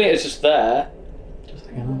 and Juliet is just there. Just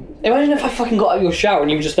hanging out. Imagine if I fucking got out of your shower and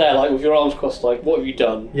you were just there, like, with your arms crossed, like, what have you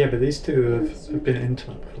done? Yeah, but these two have been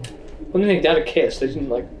intimate before. Well, they had a kiss. They didn't,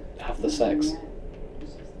 like, have the sex.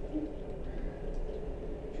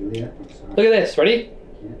 Juliet, I'm sorry. Look at this. Ready?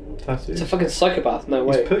 Tattoos. It's a fucking psychopath. No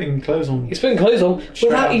way. He's putting clothes on. He's putting clothes on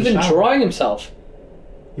Straight out without of the even shower. drying himself.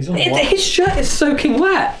 He's on Hawaii. His shirt is soaking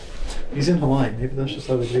wet. He's in Hawaii. Maybe that's just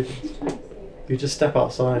how they do things. You just step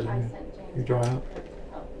outside and you dry out.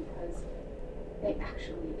 Because they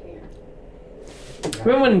actually care.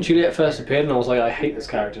 Remember when Juliet first appeared and I was like, I hate this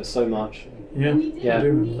character so much. Yeah. Yeah. I do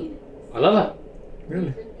remember that. I love her.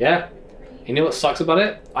 Really? Yeah. You know what sucks about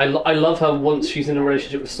it? I love her once she's in a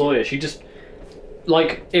relationship with Sawyer. She just,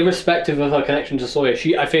 like, irrespective of her connection to Sawyer,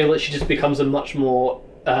 I feel that she just becomes a much more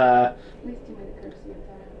At least you made a person of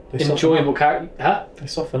that. They enjoyable soften character. Huh? up. They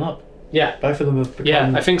soften up. Yeah. Both of them have become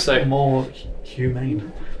Yeah, I think so. more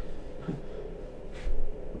humane.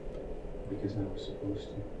 Because I was supposed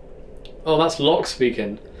to. Oh, that's Locke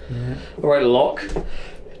speaking. Yeah. Alright, Locke.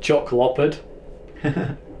 Jock Loppard.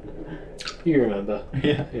 You remember.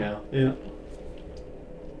 Yeah. Yeah. Yeah.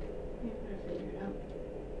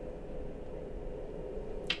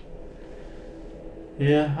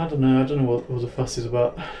 Yeah, I don't know what all the fuss is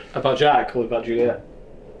about. About Jack or about Juliet?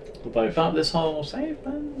 Or both? About this whole save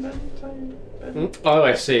Ben. Oh,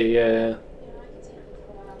 I see. Yeah.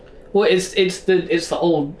 Well, it's the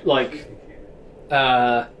old like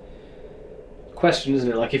question, isn't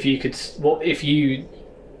it? Like, if you could, what if you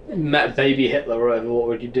met baby Hitler or whatever? What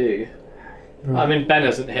would you do? Right. I mean, Ben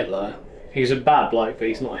isn't Hitler. He's a bad bloke, but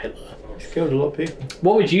he's not Hitler. He's killed a lot of people.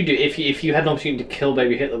 What would you do if you had an opportunity to kill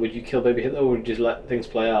baby Hitler? Would you kill baby Hitler, or would you just let things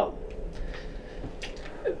play out?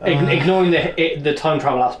 Ignoring the time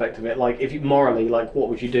travel aspect of it, like if you morally, like what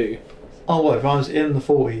would you do? Oh, what if I was in the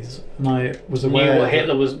 40s and I was aware Knew what that-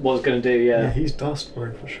 Hitler was going to do? Yeah, Yeah. he's dust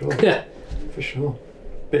bro for sure. Yeah. For sure.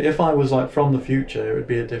 But if I was like from the future, it would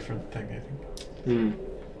be a different thing, I think. Hmm.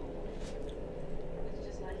 It's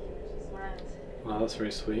just like you were just smiles. Wow, that's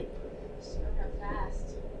very sweet. Spoke up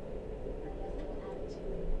fast. I had a little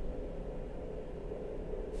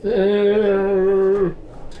attitude.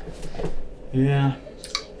 Yeah.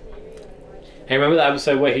 Hey, remember that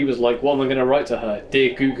episode where he was like, "What am I going to write to her,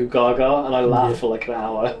 dear Goo Goo Gaga?" And I laughed Yeah. for like an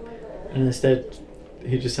hour. And instead,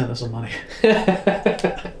 he just sent us some money.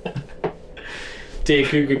 Dear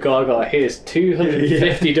Goo Goo Gaga, here's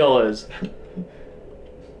 $250.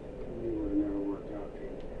 We would have never worked out.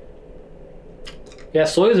 Yeah,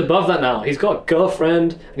 Sawyer's above that now. He's got a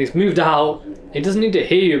girlfriend and he's moved out. He doesn't need to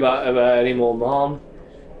hear you about it anymore, Mom.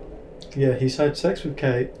 Yeah, he's had sex with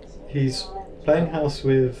Kate. He's playing house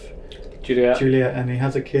with Juliet. Juliet, and he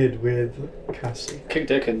has a kid with Cassie. Kick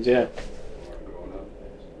Dickens, yeah.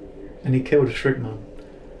 And he killed a shrimp man.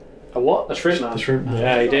 A what? A shrimp man? The shrimp man.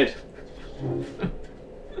 Yeah, he did.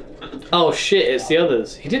 Oh shit, it's the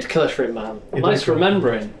others. He did kill a shrimp man. He Nice did kill-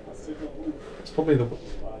 remembering. It's probably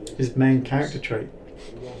his main character trait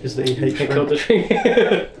is that he hates He killed shrimp.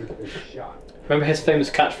 the shrimp. Remember his famous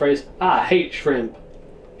catchphrase? I hate shrimp.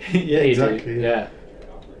 Yeah, He exactly. did, yeah.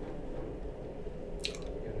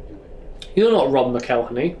 You're not Rob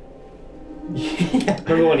McElhenney. Yeah.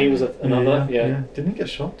 Remember when he was another? Yeah. Didn't he get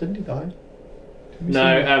shot? Didn't he die? Didn't we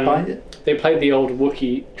No, see him bite it? They played the old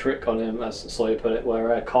Wookiee trick on him, as Sawyer put it,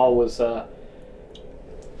 where Carl was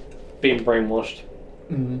being brainwashed.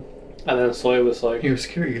 Mm. And then Sawyer was like... He was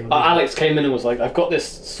security guard. Alex came in and was like, I've got this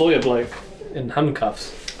Sawyer bloke in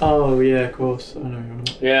handcuffs. Oh, yeah, of course. I know.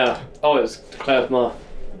 Yeah. Oh, it's Claire's ma.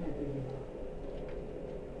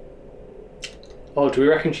 Oh, do we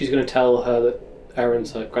reckon she's going to tell her that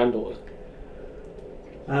Erin's her granddaughter?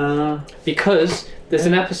 Because there's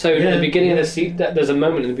an episode at the beginning of the season. There's a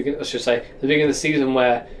moment in the beginning. Let's just say the beginning of the season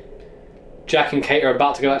where Jack and Kate are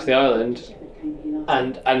about to go back to the island,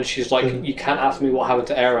 and she's like, "You can't ask me what happened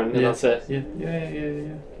to Erin," and that's it. Yeah.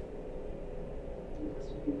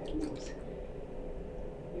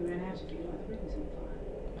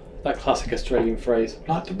 That classic Australian phrase.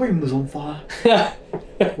 Like the room was on fire.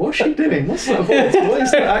 What's she doing? What's that voice? What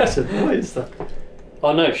is that accent? What is that?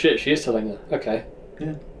 Oh no, shit! She is telling her. Okay.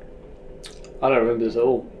 Yeah. I don't remember this at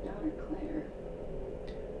all. Daughter Claire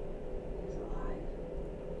is alive.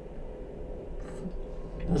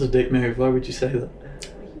 That's a dick move. Why would you say that? What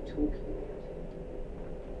are you talking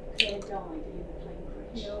about? Claire died in the plane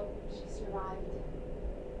crash. No, she survived.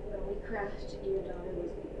 When we crashed, your daughter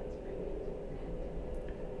was pregnant.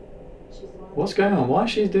 She's alive. What's going on? Why is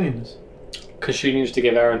she doing this? Because she needs to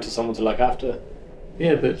give Erin to someone to look after.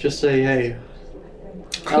 Yeah, but just say, hey.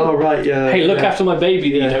 Oh, right, yeah. Hey, look yeah. after my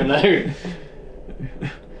baby that you don't know.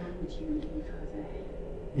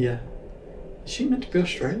 Yeah. Is she meant to be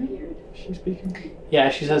Australian? Is she speaking?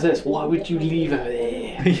 Yeah, she says this. Why would you leave her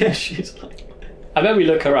there? Yeah, she's like... I bet we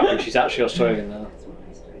look her up and she's actually Australian now.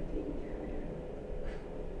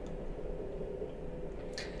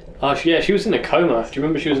 Oh, she was in a coma. Do you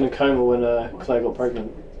remember she was in a coma when Claire got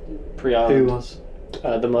pregnant? Pre-island. Who was?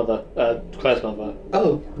 The mother. Claire's mother.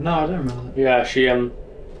 Oh, no, I don't remember that. Yeah, she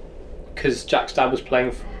because Jack's dad was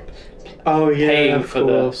paying for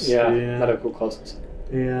course. the medical costs.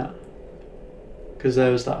 Yeah. Because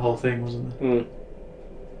there was that whole thing, wasn't there? Mm.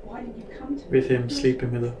 Why did you come to With him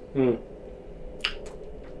sleeping with her. Mm.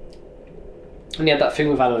 And he had that thing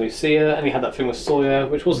with Anna Lucia, and he had that thing with Sawyer,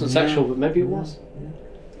 which wasn't sexual, but maybe it was. Yeah.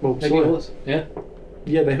 Well, Maybe Sawyer. it was. Yeah.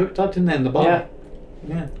 Yeah, they hooked up, didn't they, in the bar? Yeah.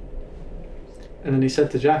 Yeah. And then he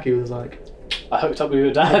said to Jack, he was like... I hooked up with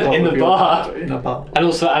your dad "Hooked in up the with bar. your- In a bar. And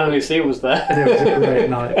also Anna Lucia was there. And it was a great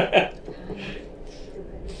night.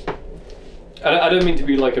 I don't mean to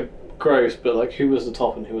be like a gross, but like who was the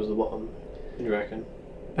top and who was the bottom? What do you reckon?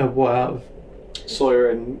 What, out of... Sawyer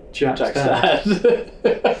and Jack's Jack's dad?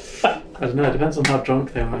 dad. I don't know, it depends on how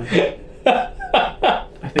drunk they were.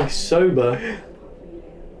 I think sober,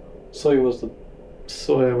 Sawyer was the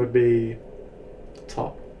Sawyer would be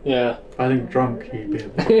top. yeah. I think drunk, he'd be a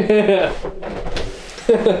bit.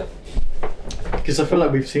 Because I feel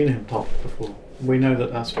like we've seen him top before. We know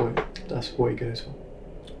that that's what he goes for.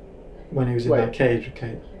 When he was in Wait. that cage with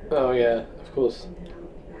Kate. Oh yeah, of course.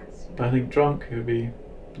 But I think drunk, he would be,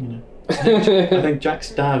 you know. I think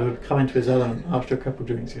Jack's dad would come into his element after a couple of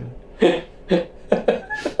drinks, you know.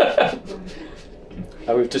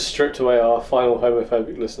 And we've just stripped away our final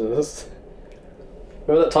homophobic listeners.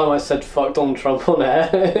 Remember that time I said fuck Donald Trump on air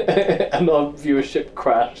and our viewership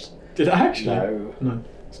crashed? Did it actually? No. No,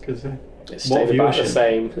 it's good to say. It stayed about the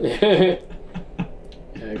same. Yeah,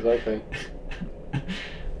 exactly.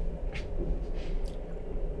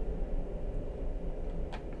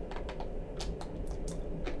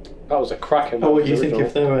 That was a cracking one. Oh, what do you think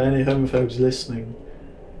if there were any homophobes listening?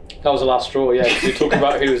 That was the last straw, yeah. 'Cause we talked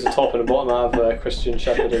about who was the top and the bottom out of Christian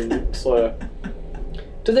Shepherd and Sawyer.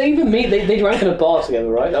 Did they even meet? They drank in a bar together,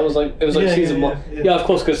 right? That was like season one. Yeah, of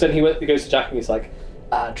course. Because then he goes to Jack and he's like,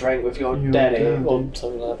 "Drank with your daddy," or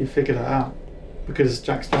something like He that. figured it out because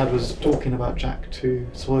Jack's dad was talking about Jack to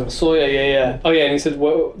Sawyer. Sawyer, yeah. Oh yeah, and he said,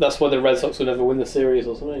 well, "That's why the Red Sox will never win the series,"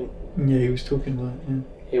 or something. Yeah, he was talking about it. Yeah.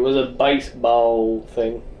 It was a baseball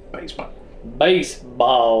thing.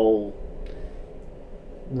 Baseball.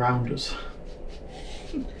 Rounders.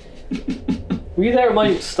 Were you there at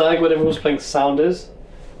my stag when everyone was playing Sounders?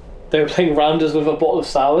 They were playing rounders with a bottle of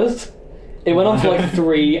sours. It went on for like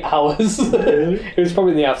 3 hours. Really? It was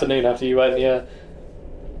probably in the afternoon after you went, yeah.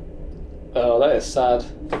 Oh, that is sad.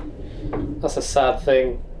 That's a sad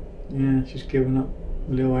thing. Yeah, she's given up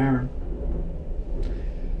little Aaron.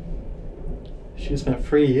 She spent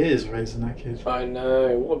 3 years raising that kid. I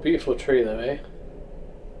know. What a beautiful tree, though, eh?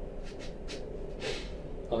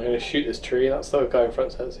 I'm going to shoot this tree. That's the guy in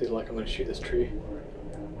front says. He's like, I'm going to shoot this tree.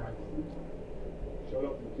 Shut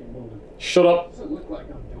up and keep moving. Shut up. What's it look like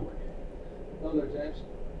I'm doing? No, there's actually.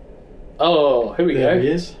 Oh, here we There go. he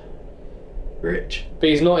is. Rich. But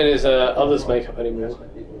he's not in his other's makeup anymore. That's my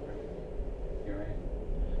people. Here I am.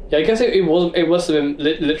 Yeah, I guess it must have been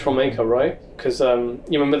literal makeup, right? Because you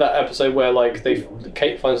remember that episode where like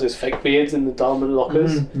Kate finds those fake beards in the diamond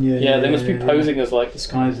lockers. Yeah, they must be posing as like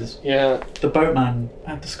disguises. Yeah. The boatman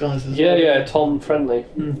had disguises. Yeah, Tom Friendly.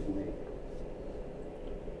 Mm.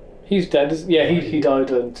 He's dead. Yeah, he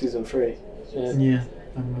died in season 3. Yeah. Yeah,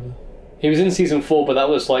 I remember. He was in season 4, but that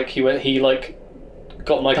was like he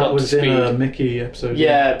got Michael That up to was speed. in a Mickey episode.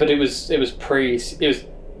 Yeah, but it was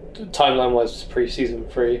timeline wise pre season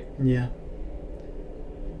 3. Yeah.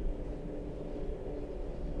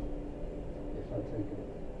 If I take him,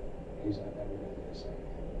 he's not ever going to be the same.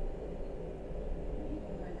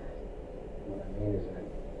 What I mean is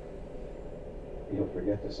that he'll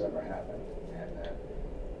forget this ever happened, and that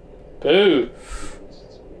Boo!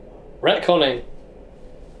 since we know. Retconning.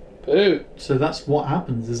 Boo! So that's what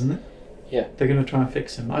happens, isn't it? Yeah. They're going to try and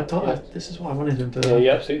fix him. I thought Yeah. this is what I wanted him to. Yeah, you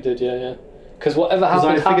absolutely did. Yeah. Because whatever Because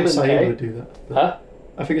I happened, figured Saeed okay? would do that. But Huh?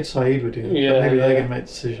 I figured Saeed would do that. Yeah, but maybe they're yeah. going to make the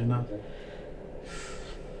decision now.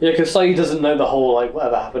 Yeah, because Saeed doesn't know the whole like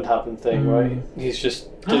whatever happened thing, Mm. right? He's just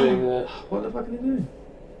doing the. What the fuck are they doing?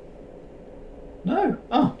 No.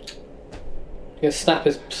 Oh. He's gonna snap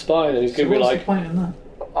his spine and he's So gonna be what's like, the point in that?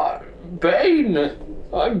 I'm Bane.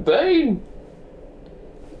 I'm Bane.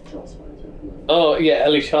 Charles finds out. Oh yeah,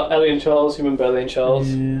 Ellie and Charles. You remember Ellie and Charles?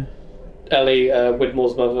 Yeah. Ellie,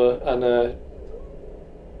 Widmore's mother, and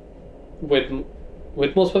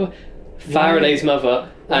Widmore's mother, Faraday's mother,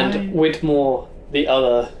 and Why? Widmore the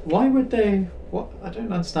other. Why would they? What? I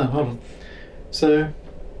don't understand. Hold on. So,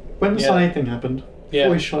 when the Yeah. Saeed thing happened, Yeah.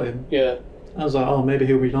 before he shot him, Yeah, I was like, oh, maybe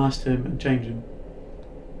he'll be nice to him and change him,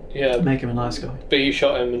 yeah. make him a nice guy. But you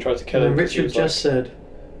shot him and tried to kill And him. then 'cause he Richard was just said,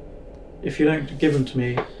 if you don't give him to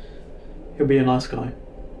me, he'll be a nice guy.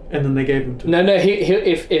 And then they gave him to No, he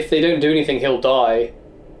if they don't do anything, he'll die.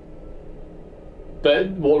 But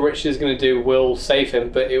what Richard is going to do will save him,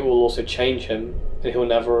 but it will also change him, and he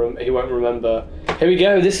won't remember. Here we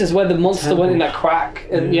go. This is where the monster went in that crack,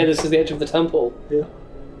 and Yeah. yeah, this is the edge of the temple. Yeah.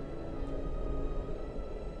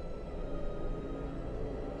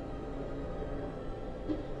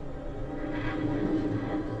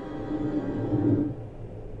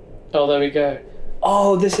 Oh, there we go.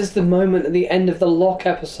 Oh, this is the moment at the end of the Lock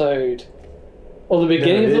episode, or the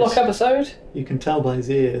beginning Yeah, of it the is. Lock episode. You can tell by his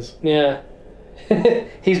ears. Yeah.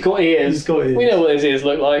 He's got ears. He's got ears. We know what his ears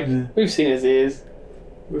look like. Yeah. We've seen his ears.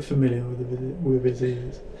 We're familiar with his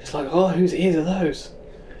ears. It's like, oh, whose ears are those?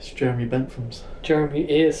 It's Jeremy Bentham's. Jeremy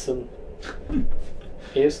Earson.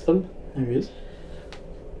 Earson? There he is.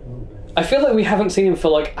 I feel like we haven't seen him for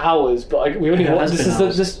like hours, but we only Yeah, it watched. has This been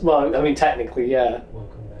is just well, I mean, technically, yeah.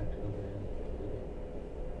 Welcome back to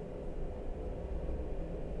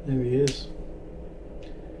the There he is.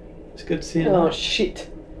 It's good to see him. Oh shit!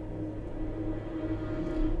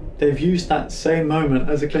 They've used that same moment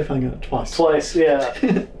as a cliffhanger twice. Twice, yeah.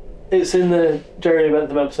 It's in the Jeremy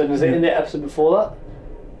Bentham episode. Is it Yeah. in the episode before that?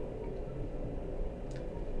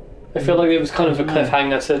 I feel like it was kind of a No.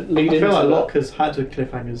 cliffhanger to lead I into feel like that. Locke has had a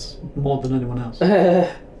cliffhangers more than anyone else.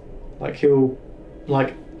 Like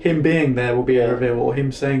him being there will be Yeah. a reveal, or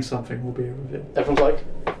him saying something will be a reveal. Everyone's like,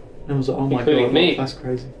 And I was like, oh my Including god, me. Locke, that's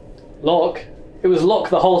crazy. Locke. It was Locke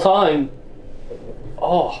the whole time.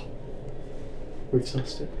 Oh. We've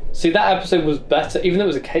sussed it. See, that episode was better, even though it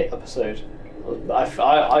was a Kate episode. I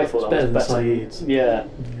thought It's that better was than better. Saeed's. Yeah,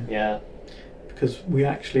 Yeah. yeah, Because we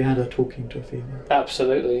actually had her talking to a female.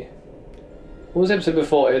 absolutely. What was the episode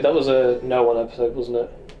before it? That was a No One episode, wasn't it?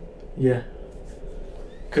 Yeah.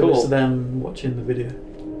 Cool. It was them watching the video.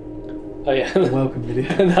 Oh yeah. The welcome video.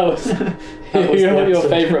 And that was, That was the your episode.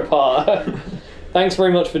 favourite part. Thanks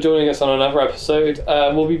very much for joining us on another episode.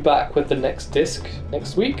 We'll be back with the next disc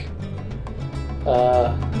next week.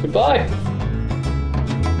 Goodbye.